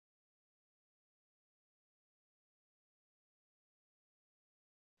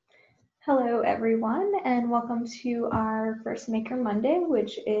Hello everyone, and welcome to our first Maker Monday,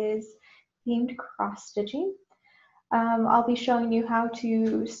 which is themed cross-stitching. I'll be showing you how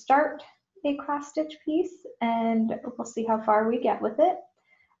to start a cross-stitch piece, and we'll see how far we get with it.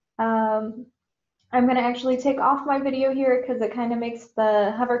 I'm going to actually take off my video here because it kind of makes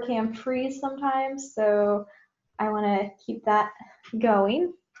the hover cam freeze sometimes, so I want to keep that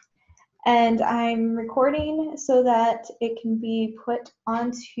going. And I'm recording so that it can be put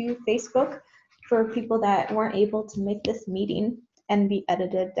onto Facebook for people that weren't able to make this meeting and be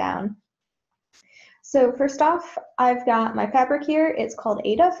edited down. So first off, I've got my fabric here. It's called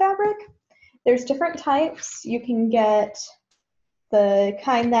Ada fabric. There's different types. You can get the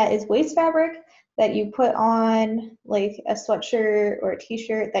kind that is waist fabric that you put on like a sweatshirt or a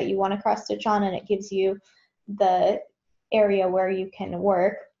t-shirt that you want to cross stitch on, and it gives you the area where you can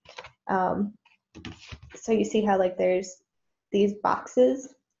work. So you see how like there's these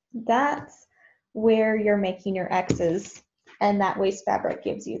boxes, that's where you're making your X's, and that waist fabric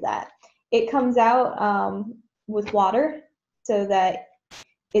gives you that. It comes out with water so that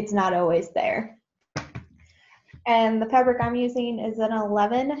it's not always there. And the fabric I'm using is an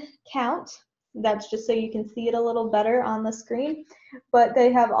 11 count. That's just so you can see it a little better on the screen, but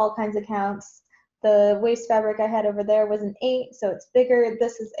they have all kinds of counts. The waist fabric I had over there was an 8, so it's bigger.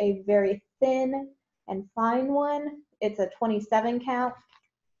 This is a very thin and fine one. It's a 27 count.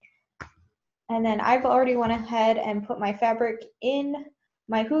 And then I've already went ahead and put my fabric in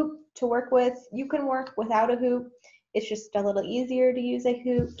my hoop to work with. You can work without a hoop. It's just a little easier to use a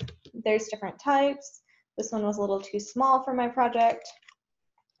hoop. There's different types. This one was a little too small for my project,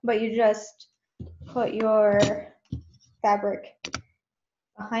 but you just put your fabric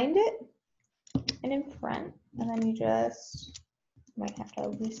behind it and in front, and then you just might have to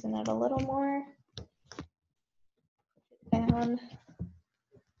loosen it a little more, down,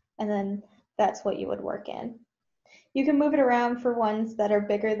 and then that's what you would work in. You can move it around for ones that are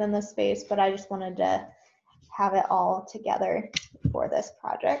bigger than the space, but I just wanted to have it all together for this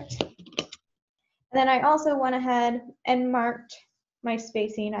project. And then I also went ahead and marked my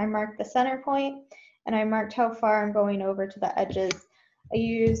spacing. I marked the center point, and I marked how far I'm going over to the edges. I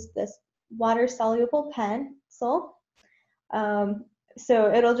used this water-soluble pencil,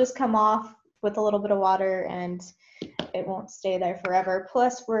 so it'll just come off with a little bit of water and it won't stay there forever.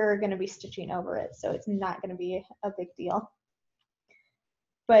 Plus, we're going to be stitching over it, so it's not going to be a big deal.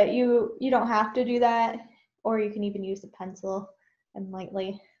 But you don't have to do that, or you can even use a pencil and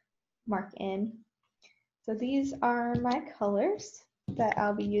lightly mark in. So these are my colors that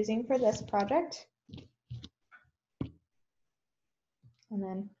I'll be using for this project. And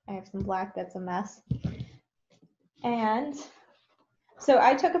then I have some black that's a mess. And so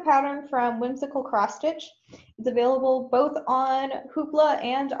I took a pattern from Whimsical Cross Stitch. It's available both on Hoopla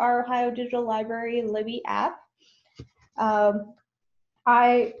and our Ohio Digital Library Libby app.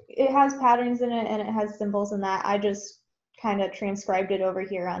 It has patterns in it and it has symbols in that. I just kind of transcribed it over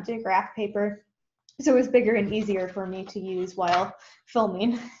here onto graph paper, so it was bigger and easier for me to use while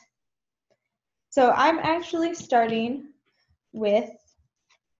filming. So I'm actually starting with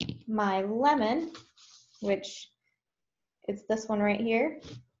my lemon, which is this one right here,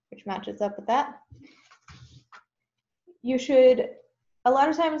 which matches up with that. You should a lot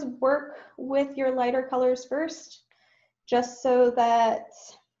of times work with your lighter colors first, just so that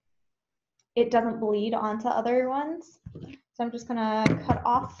it doesn't bleed onto other ones. So I'm just gonna cut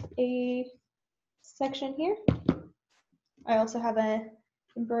off a section here. I also have an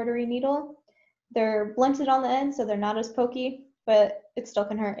embroidery needle. They're blunted on the end, so they're not as pokey, but it still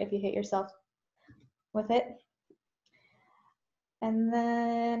can hurt if you hit yourself with it. And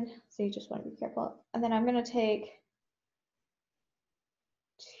then, so you just want to be careful. And then I'm gonna take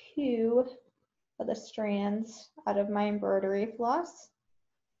 2 of the strands out of my embroidery floss.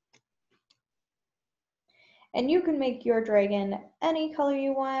 And you can make your dragon any color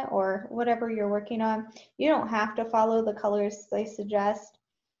you want or whatever you're working on. You don't have to follow the colors they suggest.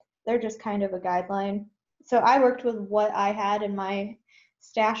 They're just kind of a guideline. So I worked with what I had in my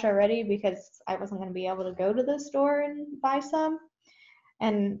stash already because I wasn't going to be able to go to the store and buy some.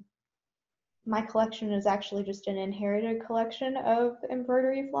 And my collection is actually just an inherited collection of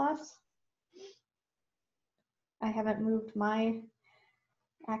embroidery floss. I haven't moved my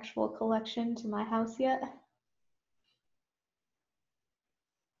actual collection to my house yet.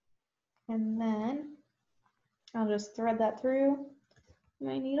 And then I'll just thread that through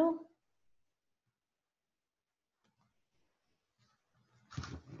my needle.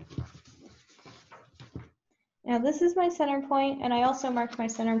 Now this is my center point, and I also marked my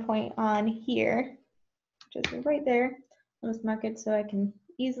center point on here, which is right there. I'll just mark it so I can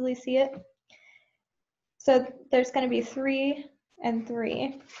easily see it. So there's going to be 3 and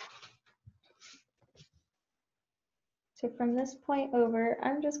 3. So from this point over,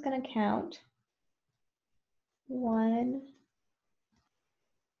 I'm just going to count 1,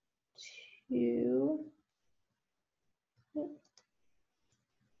 2,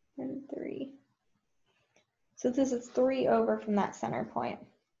 and 3. So this is 3 over from that center point.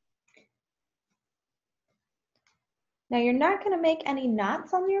 Now you're not going to make any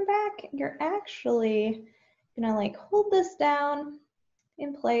knots on your back. You're actually going to like hold this down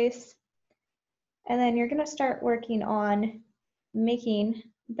in place, and then you're going to start working on making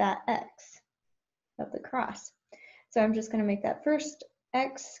that X of the cross. So I'm just going to make that first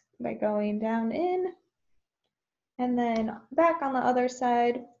X by going down in, and then back on the other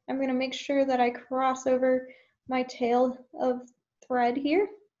side, I'm going to make sure that I cross over my tail of thread here,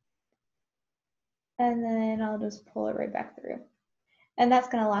 and then I'll just pull it right back through. And that's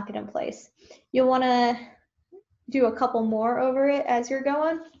going to lock it in place. You'll want to do a couple more over it as you're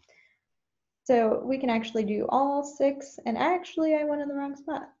going. So we can actually do all 6, and actually I went in the wrong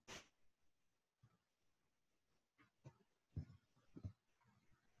spot.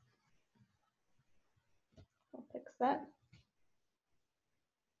 I'll fix that.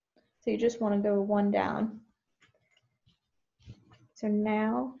 So you just want to go 1 down. So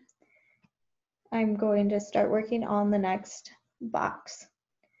now I'm going to start working on the next box.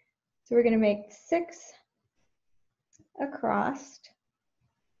 So we're going to make 6 across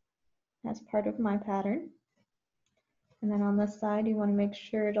as part of my pattern. And then on this side, you want to make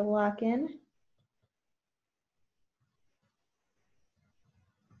sure to lock in.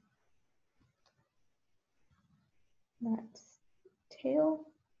 That's tail.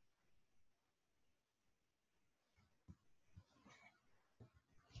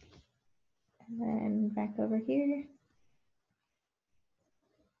 And then back over here.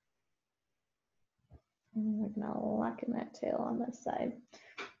 And we're going to lock in that tail on this side.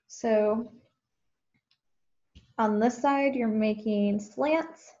 So on this side, you're making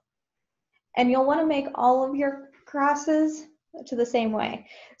slants, and you'll want to make all of your crosses to the same way.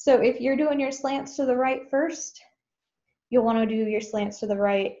 So if you're doing your slants to the right first, you'll want to do your slants to the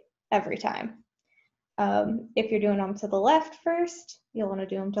right every time. If you're doing them to the left first, you'll want to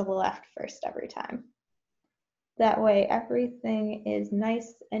do them to the left first every time. That way everything is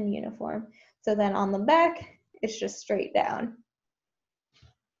nice and uniform. So then on the back, it's just straight down.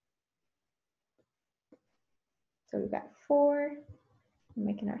 So we've got 4,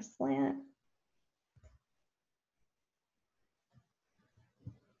 making our slant.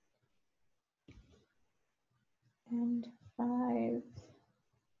 And 5.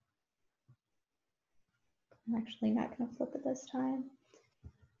 I'm actually not going to flip it this time.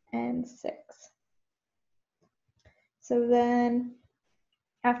 And 6. So then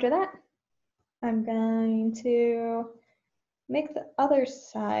after that, I'm going to make the other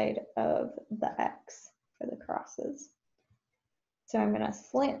side of the X for the crosses. So I'm going to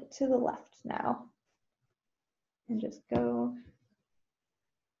slant to the left now and just go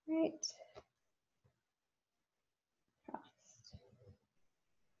right across.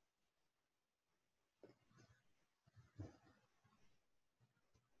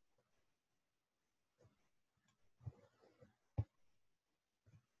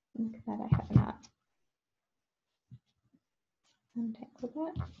 Look at that, I have not untangled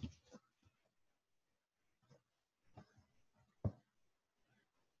that.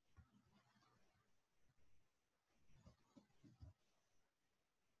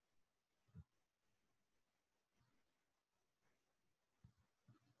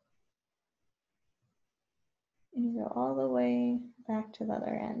 And you go all the way back to the other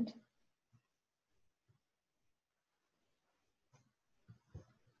end.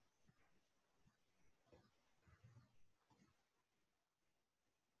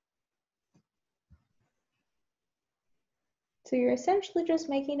 So you're essentially just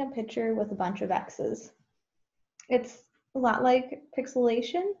making a picture with a bunch of X's. It's a lot like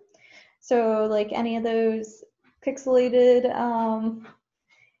pixelation. So like any of those pixelated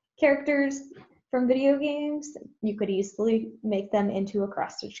characters from video games, you could easily make them into a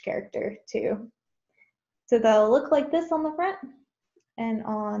cross-stitch character too. So they'll look like this on the front, and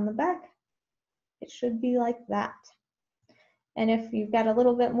on the back, it should be like that. And if you've got a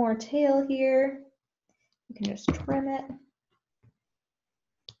little bit more tail here, you can just trim it.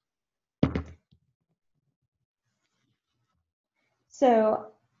 So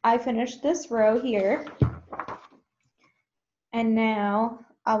I finished this row here, and now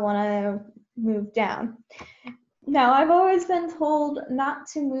I want to move down. Now I've always been told not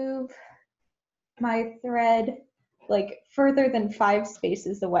to move my thread like further than 5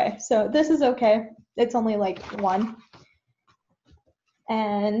 spaces away. So this is okay. It's only like 1.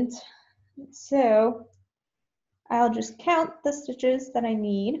 And so I'll just count the stitches that I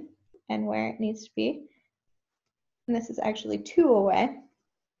need and where it needs to be. And this is actually 2 away.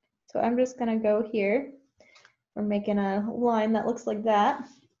 So I'm just gonna go here. We're making a line that looks like that.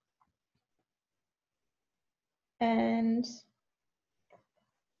 And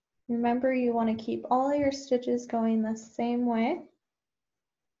remember, you want to keep all your stitches going the same way.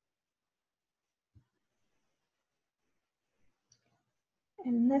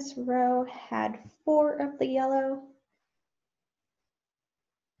 And this row had 4 of the yellow.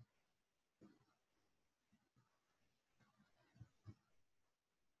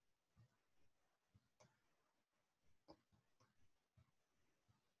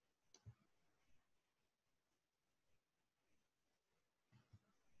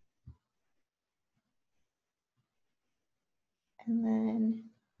 And then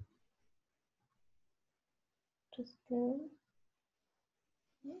just go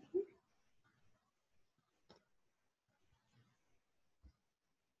right here.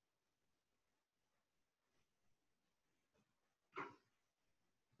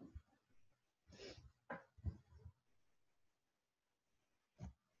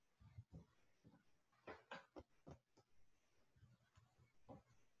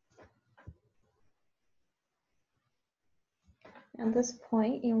 At this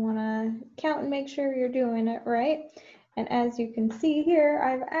point, you want to count and make sure you're doing it right. And as you can see here,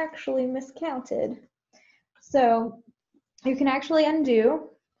 I've actually miscounted. So you can actually undo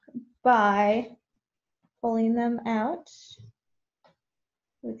by pulling them out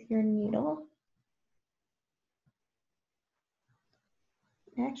with your needle.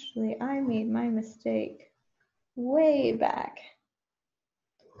 Actually, I made my mistake way back.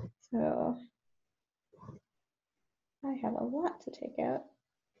 So I have a lot to take out.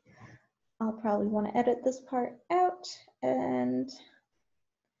 I'll probably want to edit this part out and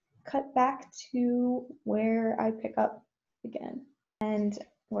cut back to where I pick up again. And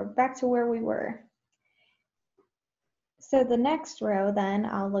we're back to where we were. So the next row then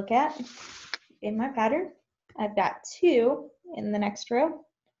I'll look at in my pattern. I've got 2 in the next row.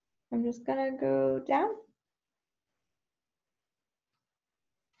 I'm just gonna go down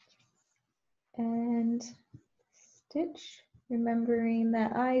and stitch, remembering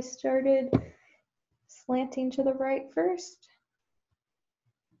that I started slanting to the right first,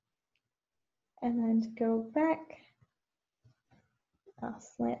 and then to go back, I'll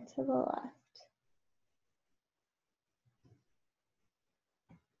slant to the left.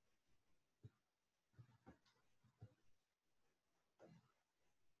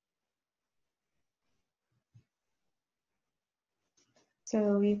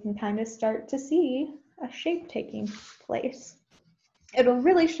 So you can kind of start to see a shape taking place. It'll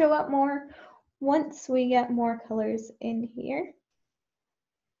really show up more once we get more colors in here.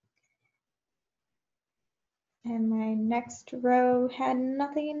 And my next row had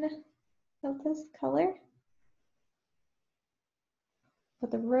nothing of this color,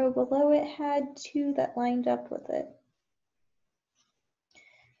 but the row below it had 2 that lined up with it.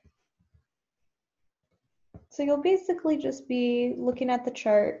 So you'll basically just be looking at the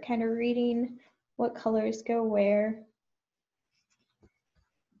chart, kind of reading what colors go where,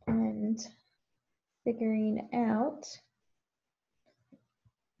 and figuring out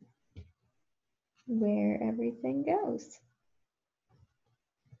where everything goes.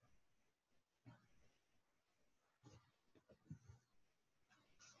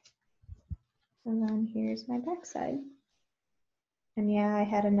 And then here's my backside. And yeah, I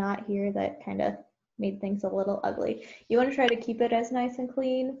had a knot here that kind of made things a little ugly. You want to try to keep it as nice and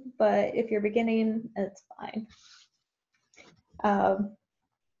clean, but if you're beginning, it's fine.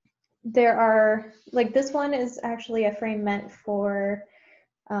 There are, like this one is actually a frame meant for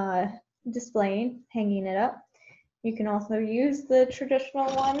displaying, hanging it up. You can also use the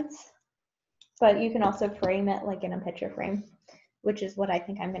traditional ones, but you can also frame it like in a picture frame, which is what I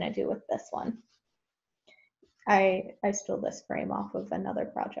think I'm gonna do with this one. I stole this frame off of another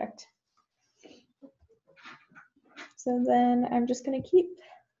project. So then I'm just gonna keep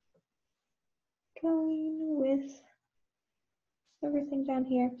going with everything down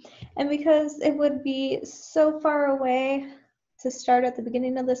here. And because it would be so far away to start at the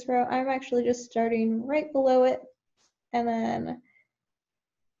beginning of this row, I'm actually just starting right below it, and then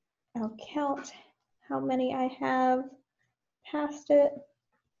I'll count how many I have past it.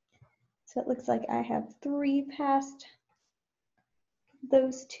 So it looks like I have 3 past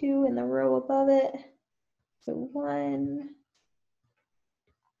those 2 in the row above it. So 1,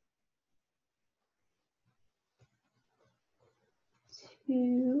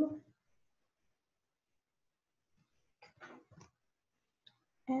 2,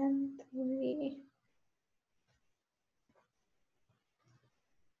 and 3.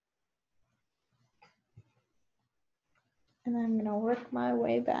 And I'm going to work my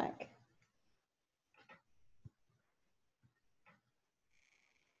way back.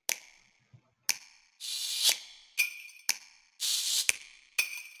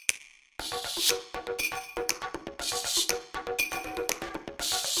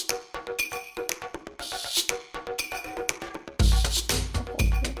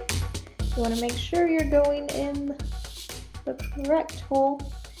 You want to make sure you're going in the correct hole,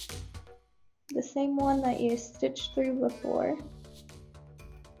 the same one that you stitched through before.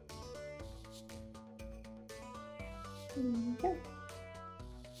 There we go.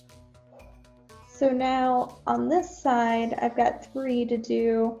 So now on this side, I've got 3 to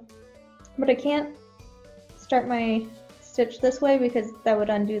do, but I can't start my stitch this way because that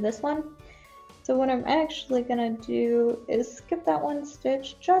would undo this one. So what I'm actually gonna do is skip that one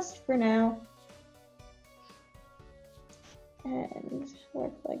stitch just for now and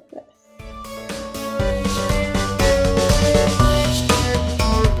work like this.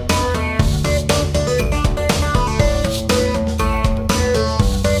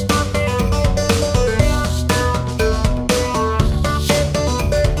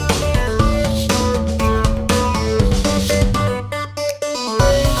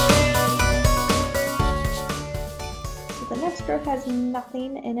 Has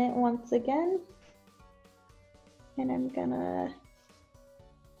nothing in it once again, and I'm gonna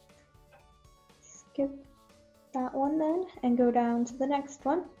skip that one then and go down to the next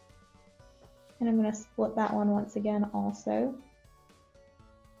one, and I'm gonna split that one once again also.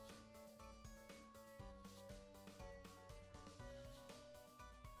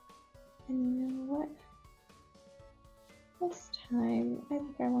 And you know what, this time I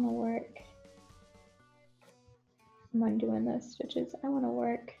think I want to work, I'm undoing those stitches, I want to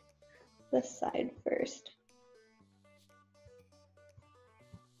work this side first.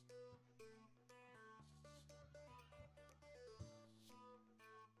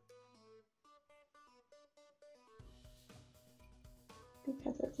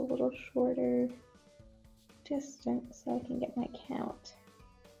 Because it's a little shorter distance so I can get my count.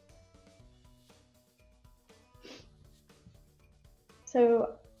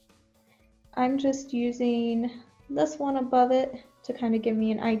 So I'm just using this one above it to kind of give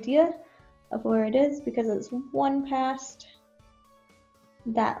me an idea of where it is because it's one past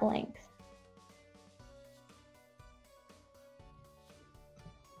that length.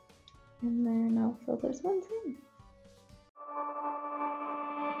 And then I'll fill those ones in.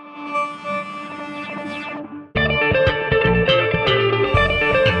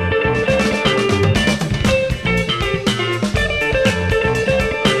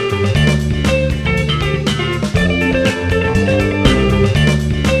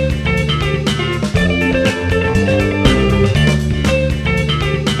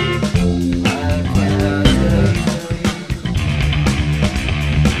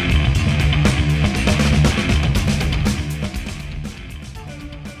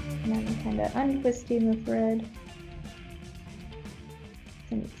 Untwisting the thread,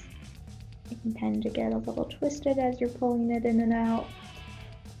 since it can tend to get a little twisted as you're pulling it in and out.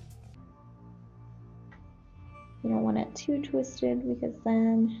 You don't want it too twisted because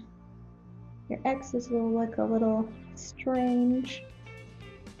then your X's will look a little strange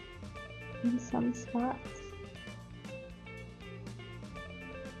in some spots.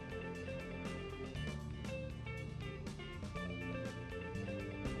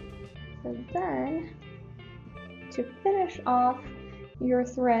 So then, to finish off your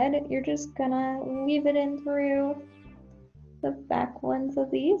thread, you're just gonna weave it in through the back ones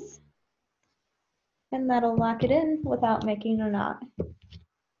of these, and that'll lock it in without making a knot.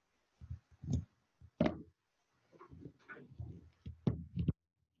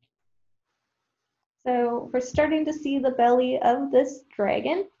 So we're starting to see the belly of this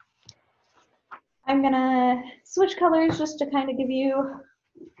dragon. I'm gonna switch colors just to kind of give you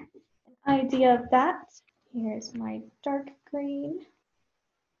an idea of that. Here's my dark green.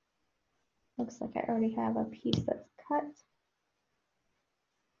 Looks like I already have a piece that's cut.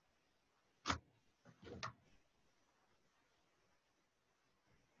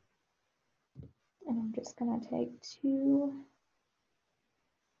 And I'm just gonna take 2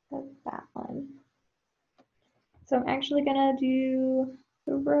 of that one. So I'm actually gonna do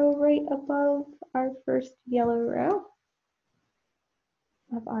the row right above our first yellow row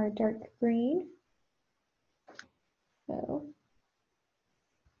of our dark green. So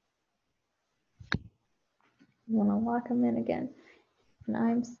you want to lock them in again. And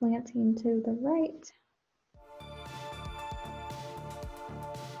I'm slanting to the right.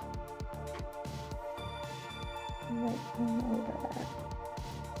 Right over that.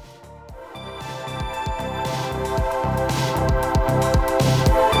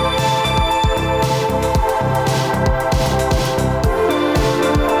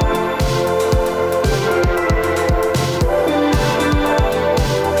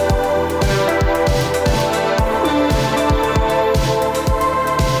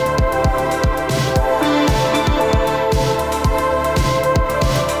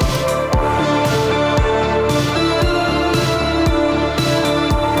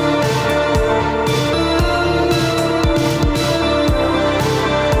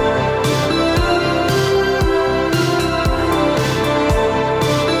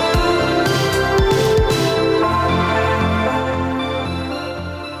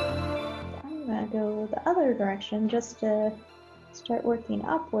 Direction just to start working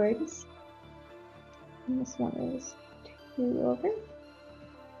upwards. And this one is 2 over.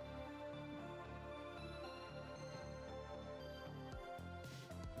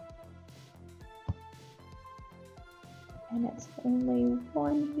 And it's only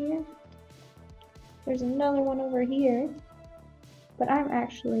 1 here. There's another one over here, but I'm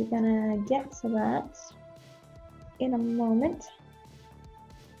actually gonna get to that in a moment.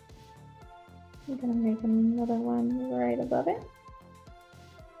 I'm gonna make another one right above it.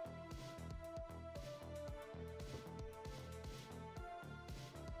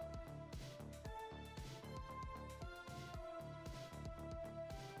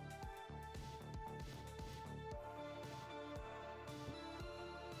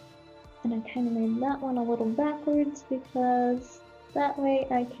 And I kind of made that one a little backwards because that way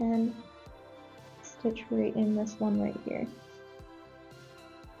I can stitch right in this one right here.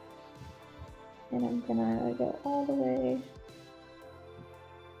 And I'm gonna go all the way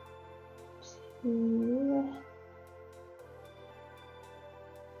to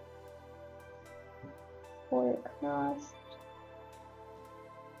pour across.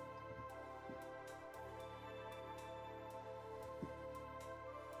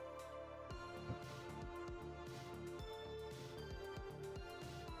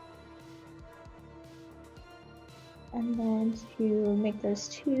 And then to make those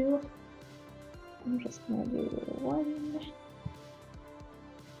 2, I'm just going to do 1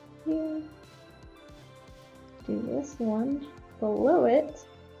 here, do this one below it,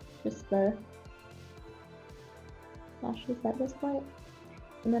 just the lashes at this point,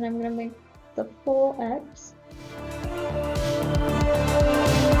 and then I'm going to make the full X.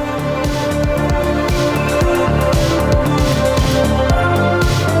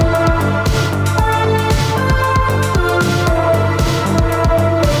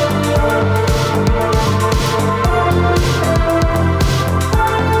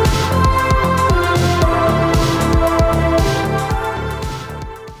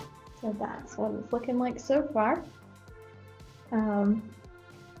 What it's looking like so far.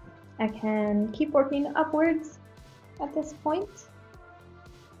 I can keep working upwards at this point.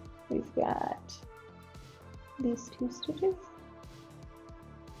 We've got these 2 stitches,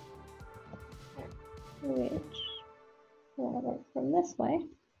 which we're going to work from this way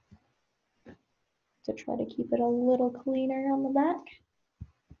to try to keep it a little cleaner on the back.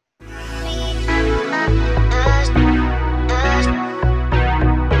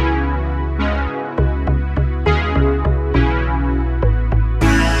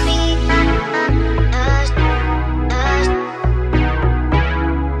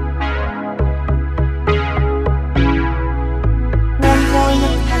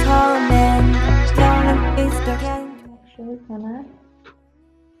 Gonna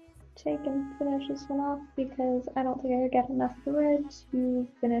take and finish this one off because I don't think I got enough thread to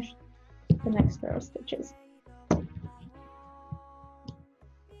finish the next row of stitches.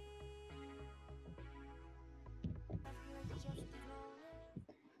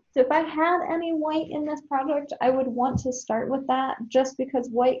 So if I had any white in this project, I would want to start with that just because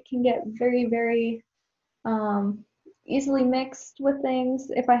white can get very, very easily mixed with things.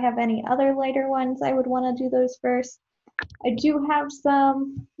 If I have any other lighter ones, I would want to do those first. I do have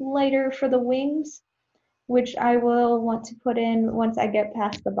some lighter for the wings, which I will want to put in once I get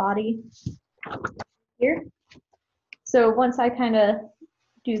past the body here. So once I kind of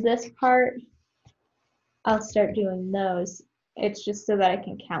do this part, I'll start doing those. It's just so that I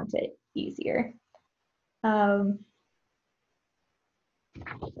can count it easier. But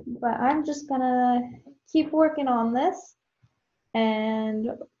I'm just gonna keep working on this and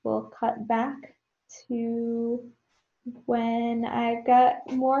we'll cut back to when I've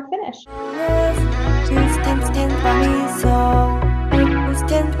got more finished.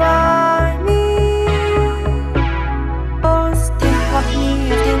 stand by me. Oh, stand by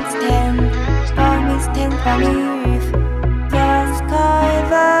me, stand by me. If the sky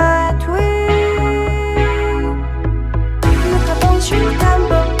that we look upon should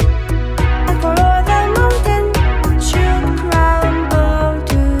tumble, and follow the mountain should crumble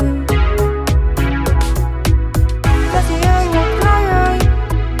too. But the air won't fly,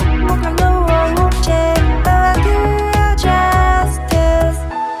 won't like no one won't change. But you are just as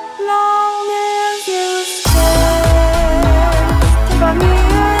long as you stand by me,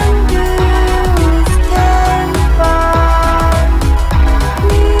 and you stand by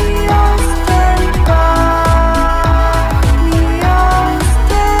me. I'll stand by me. I'll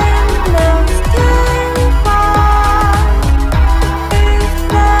stand by. If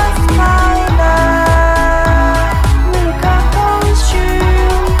the sky that will come on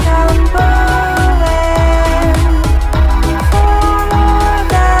should tumble, and follow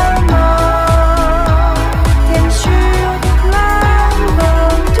the mountain should crumble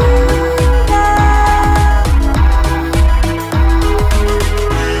to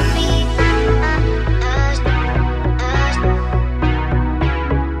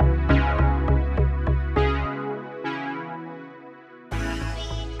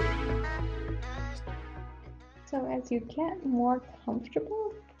So as you get more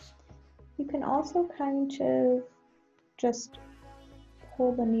comfortable, you can also kind of just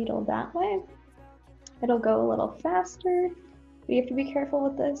pull the needle that way. It'll go a little faster, but you have to be careful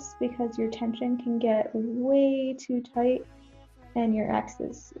with this because your tension can get way too tight and your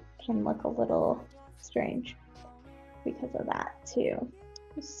X's can look a little strange because of that too.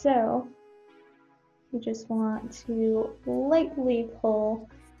 So you just want to lightly pull.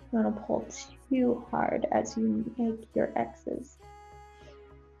 You want to pull too hard as you make your X's.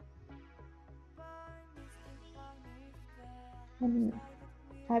 And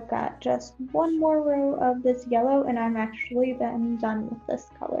I've got just one more row of this yellow and I'm actually then done with this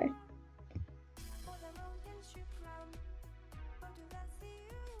color.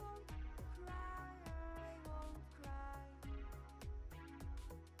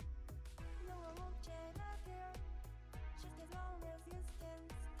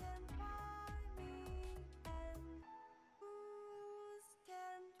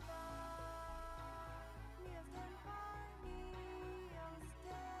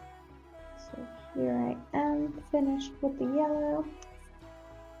 So here I am, finished with the yellow.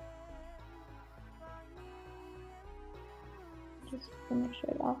 Just finish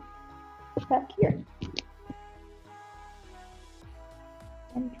it off back here.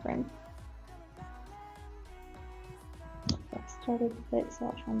 And trim. Got started with it, so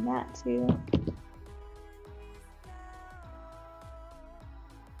I'll trim that too.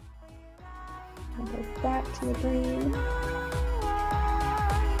 And go back to the green.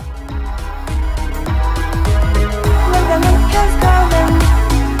 the moon has golden,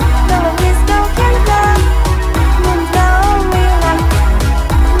 no one is no can fly. Moon's the only light.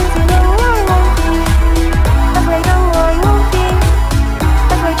 You know I won't be afraid, no I won't be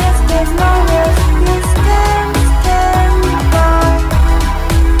afraid, just as long as you stand by.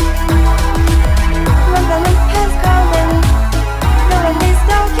 When the moon has golden, no one is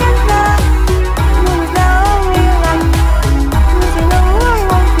no can fly. Moon's the only light. You know I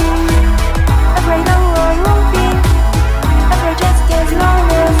won't be afraid, no I won't be afraid, just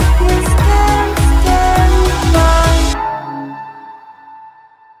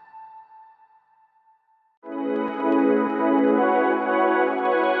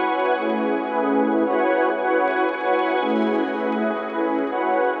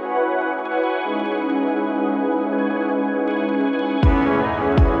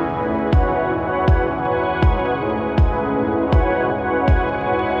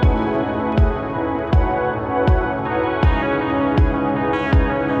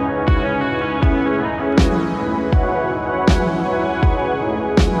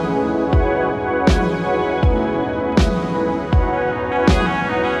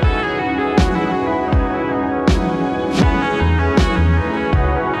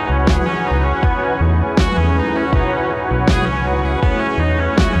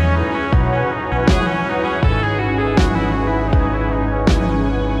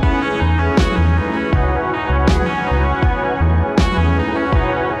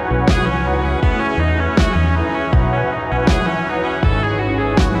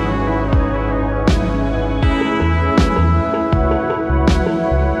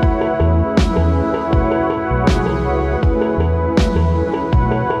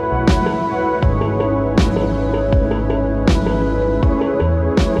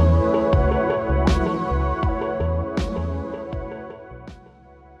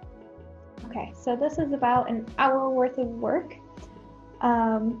So this is about an hour worth of work.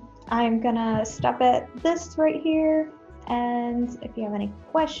 I'm gonna stop at this right here, and if you have any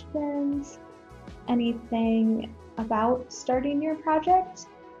questions, anything about starting your project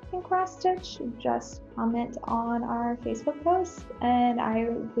in cross stitch, just comment on our Facebook post and I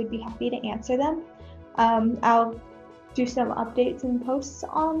would be happy to answer them. I'll do some updates and posts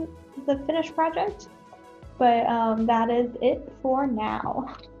on the finished project, but that is it for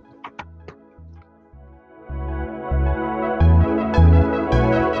now.